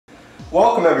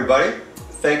Welcome everybody.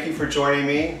 Thank you for joining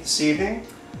me this evening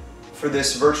for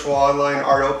this virtual online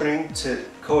art opening to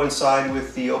coincide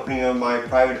with the opening of my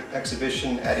private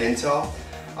exhibition at Intel.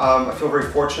 I feel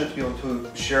very fortunate to be able to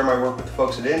share my work with the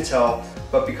folks at Intel,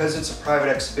 but because it's a private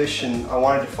exhibition, I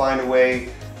wanted to find a way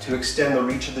to extend the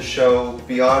reach of the show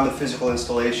beyond the physical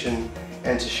installation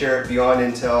and to share it beyond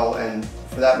Intel and,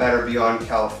 for that matter, beyond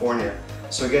California.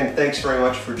 So again, thanks very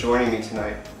much for joining me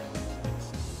tonight.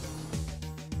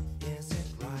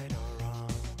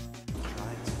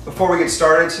 Before we get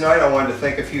started tonight, I wanted to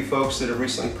thank a few folks that have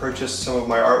recently purchased some of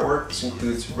my artwork. This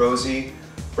includes Rosie,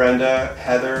 Brenda,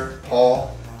 Heather,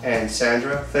 Paul, and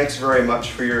Sandra. Thanks very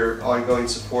much for your ongoing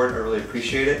support. I really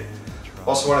appreciate it.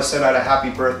 Also want to send out a happy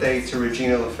birthday to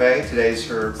Regina LaFay. Today's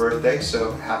her birthday,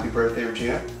 so happy birthday,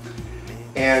 Regina.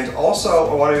 And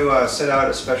also I want to send out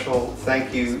a special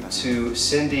thank you to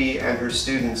Cindy and her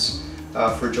students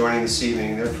for joining this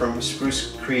evening. They're from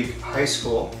Spruce Creek High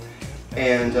School,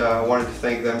 and I wanted to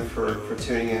thank them for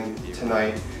tuning in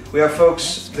tonight. We have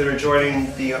folks that are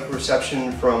joining the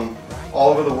reception from all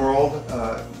over the world,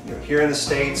 here in the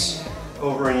States,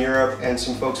 over in Europe, and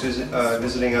some folks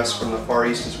visiting us from the Far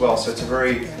East as well. So it's a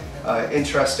very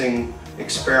interesting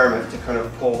experiment to kind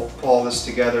of pull all this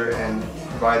together and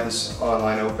provide this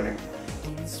online opening.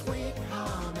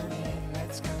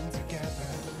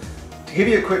 To give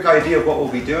you a quick idea of what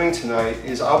we'll be doing tonight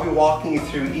is I'll be walking you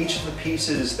through each of the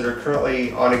pieces that are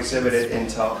currently on exhibit at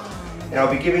Intel. And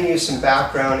I'll be giving you some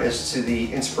background as to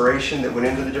the inspiration that went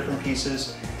into the different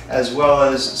pieces, as well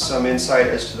as some insight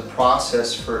as to the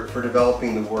process for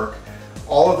developing the work.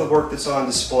 All of the work that's on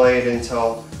display at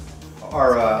Intel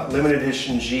are limited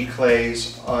edition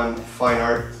Giclés on fine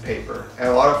art paper. And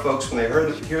a lot of folks, when they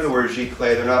hear the word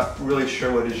Giclé, they're not really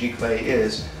sure what a Giclé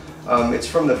is. It's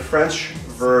from the French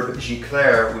verb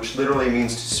gicler, which literally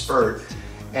means to spurt.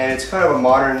 And it's kind of a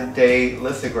modern day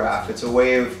lithograph. It's a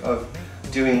way of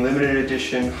doing limited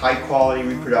edition, high quality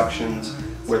reproductions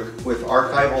with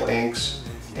archival inks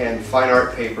and fine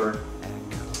art paper.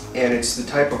 And it's the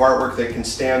type of artwork that can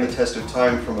stand the test of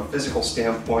time from a physical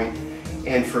standpoint.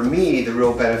 And for me, the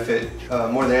real benefit,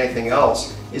 more than anything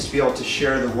else, is to be able to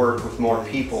share the work with more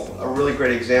people. A really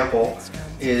great example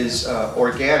is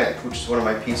Organic, which is one of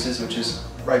my pieces, which is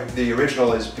right, the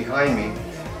original is behind me,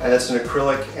 and that's an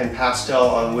acrylic and pastel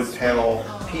on wood panel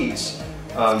piece.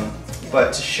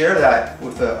 But to share that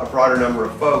with a broader number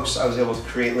of folks, I was able to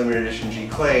create limited edition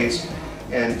Giclés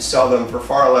and sell them for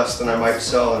far less than I might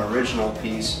sell an original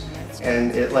piece,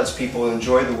 and it lets people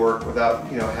enjoy the work without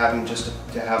having just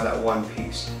to have that one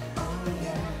piece.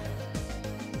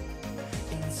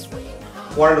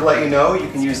 Wanted to let you know you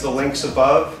can use the links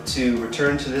above to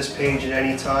return to this page at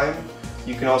any time.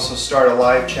 You can also start a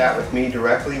live chat with me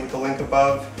directly with the link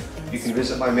above. You can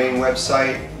visit my main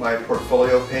website, my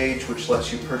portfolio page, which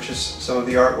lets you purchase some of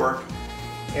the artwork.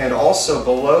 And also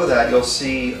below that you'll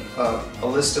see a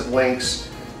list of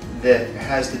links that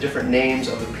has the different names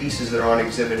of the pieces that are on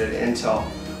exhibit at Intel.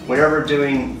 Whenever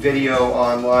doing video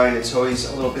online, it's always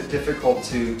a little bit difficult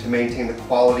to maintain the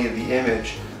quality of the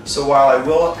image. So while I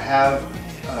will have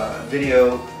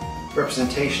video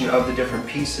representation of the different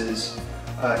pieces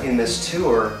in this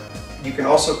tour, you can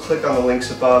also click on the links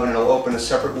above and it'll open a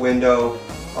separate window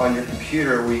on your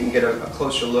computer where you can get a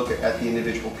closer look at the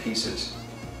individual pieces.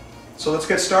 So let's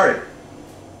get started.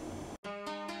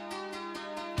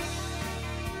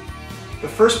 The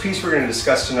first piece we're going to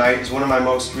discuss tonight is one of my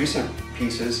most recent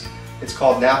pieces. It's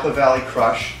called Napa Valley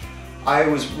Crush. I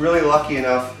was really lucky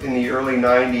enough in the early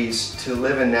 90s to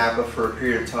live in Napa for a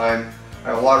period of time. I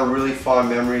have a lot of really fond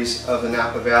memories of the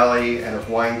Napa Valley and of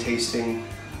wine tasting.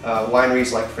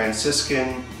 Wineries like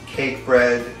Franciscan, Cake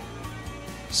Bread,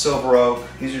 Silver Oak.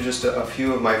 These are just a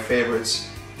few of my favorites,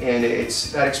 and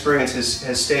that experience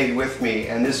has stayed with me,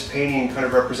 and this painting kind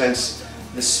of represents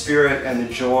the spirit and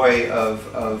the joy of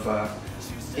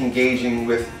engaging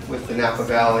with the Napa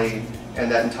Valley and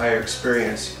that entire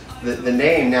experience. The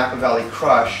name Napa Valley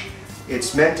Crush,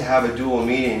 it's meant to have a dual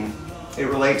meaning. It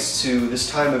relates to this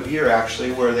time of year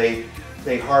actually, where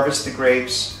they harvest the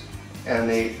grapes and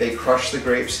they crush the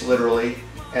grapes literally,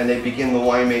 and they begin the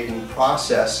winemaking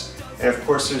process. And of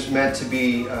course there's meant to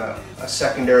be a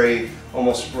secondary,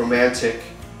 almost romantic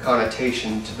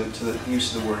connotation to the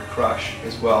use of the word crush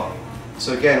as well.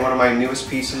 So again, one of my newest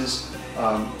pieces,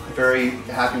 very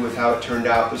happy with how it turned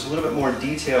out. There's a little bit more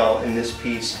detail in this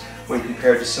piece when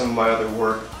compared to some of my other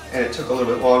work, and it took a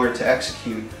little bit longer to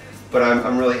execute, but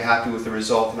I'm really happy with the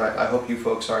result, and I hope you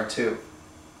folks are too.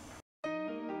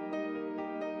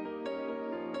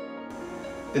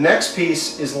 The next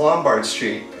piece is Lombard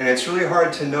Street, and it's really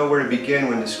hard to know where to begin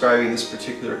when describing this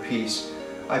particular piece.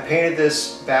 I painted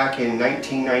this back in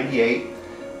 1998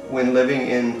 when living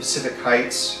in Pacific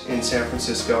Heights in San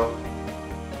Francisco,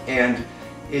 and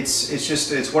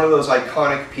it's one of those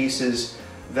iconic pieces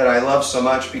that I love so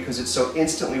much because it's so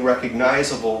instantly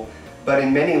recognizable, but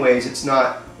in many ways it's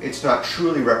not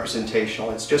truly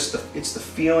representational. It's just the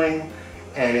feeling,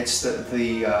 and it's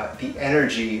the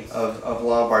energy of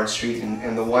Lombard Street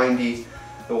and the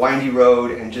windy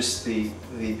road, and just the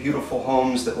beautiful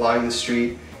homes that line the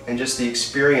street, and just the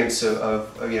experience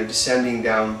of descending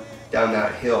down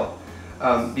that hill.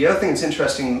 The other thing that's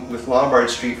interesting with Lombard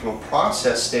Street from a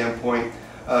process standpoint,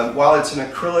 while it's an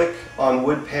acrylic on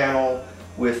wood panel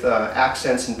with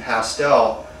accents in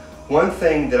pastel, one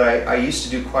thing that I used to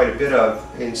do quite a bit of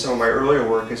in some of my earlier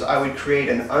work is I would create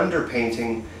an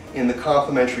underpainting in the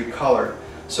complementary color.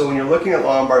 So when you're looking at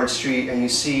Lombard Street and you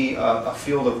see a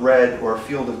field of red or a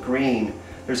field of green,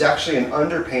 there's actually an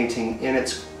underpainting in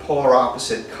its polar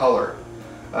opposite color.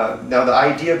 Now the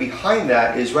idea behind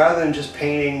that is, rather than just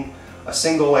painting a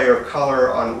single layer of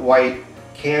color on white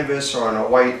canvas or on a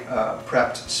white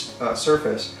prepped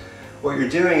surface, what you're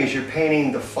doing is you're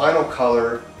painting the final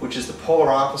color, which is the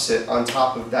polar opposite, on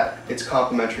top of that its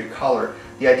complementary color.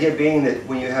 The idea being that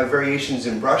when you have variations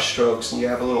in brush strokes and you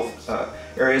have a little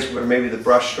areas where maybe the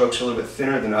brush strokes are a little bit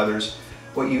thinner than others,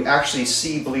 what you actually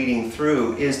see bleeding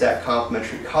through is that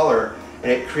complementary color,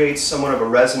 and it creates somewhat of a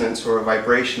resonance or a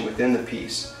vibration within the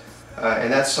piece.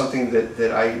 And that's something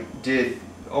that I did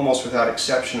almost without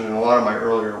exception in a lot of my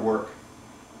earlier work.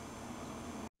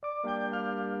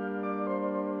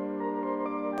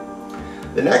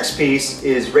 The next piece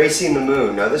is Racing the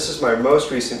Moon. Now this is my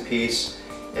most recent piece,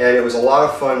 and it was a lot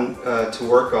of fun to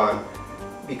work on,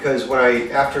 because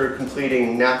after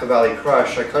completing Napa Valley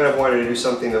Crush, I kind of wanted to do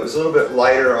something that was a little bit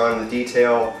lighter on the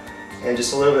detail and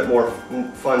just a little bit more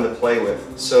fun to play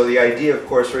with. So the idea, of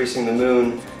course, Racing the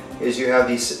Moon, is you have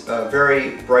these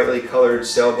very brightly colored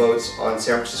sailboats on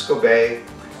San Francisco Bay.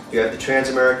 You have the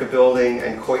Transamerica building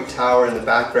and Coit Tower in the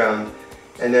background,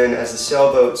 and then as the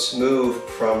sailboats move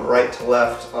from right to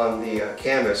left on the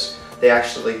canvas, they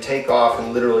actually take off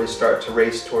and literally start to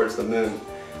race towards the moon.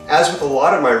 As with a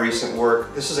lot of my recent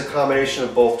work, this is a combination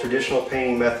of both traditional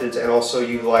painting methods and also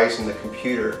utilizing the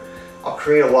computer. I'll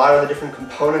create a lot of the different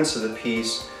components of the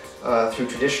piece through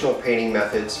traditional painting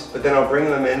methods, but then I'll bring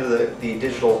them into the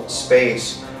digital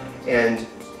space and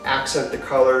accent the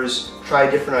colors, try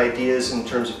different ideas in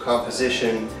terms of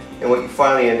composition, and what you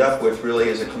finally end up with really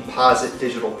is a composite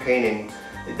digital painting.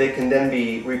 They can then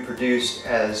be reproduced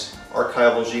as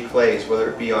archival giclées,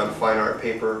 whether it be on fine art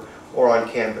paper or on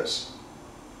canvas.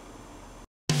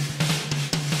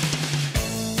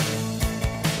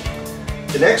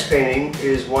 The next painting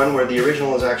is one where the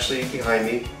original is actually behind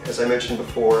me, as I mentioned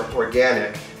before,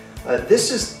 organic.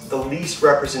 This is the least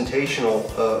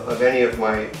representational of any of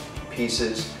my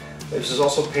pieces. This was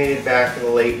also painted back in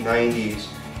the late 90s,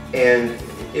 and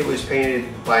it was painted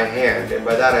by hand, and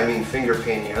by that I mean finger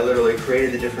painting. I literally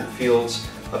created the different fields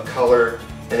of color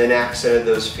and then accented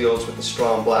those fields with a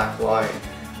strong black line.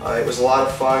 It was a lot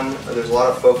of fun. There's a lot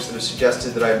of folks that have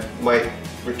suggested that I might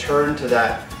return to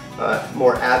that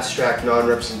more abstract,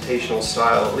 non-representational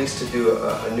style, at least to do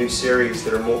a new series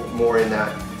that are more in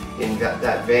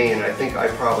that vein, and I think I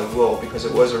probably will, because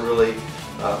it was a really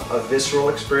a visceral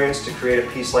experience to create a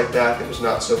piece like that was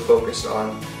not so focused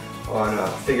on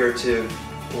figurative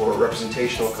or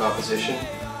representational composition,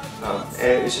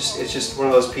 and it's just one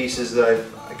of those pieces that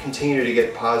I continue to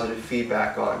get positive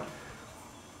feedback on.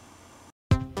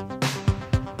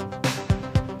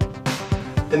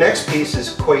 The next piece is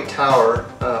Coit Tower,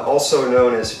 also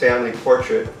known as Family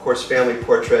Portrait. Of course, Family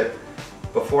Portrait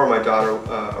before my daughter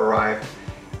arrived,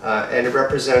 and it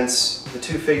represents, the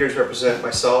two figures represent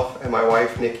myself and my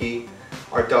wife Nikki,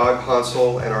 our dog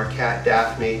Hansel, and our cat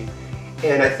Daphne.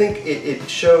 And I think it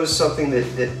shows something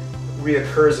that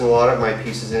reoccurs in a lot of my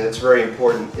pieces, and it's very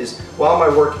important, is while my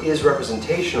work is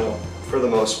representational for the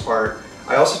most part,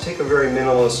 I also take a very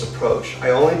minimalist approach. I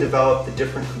only develop the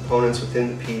different components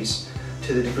within the piece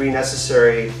to the degree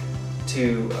necessary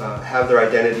to have their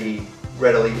identity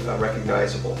readily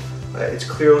recognizable. It's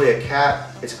clearly a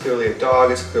cat, it's clearly a dog,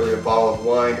 it's clearly a bottle of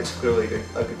wine, it's clearly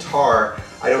a guitar.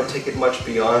 I don't take it much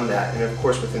beyond that, and of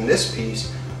course within this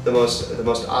piece, the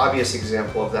most obvious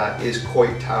example of that is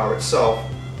Coit Tower itself,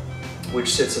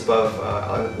 which sits above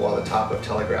on the top of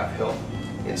Telegraph Hill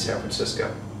in San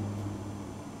Francisco.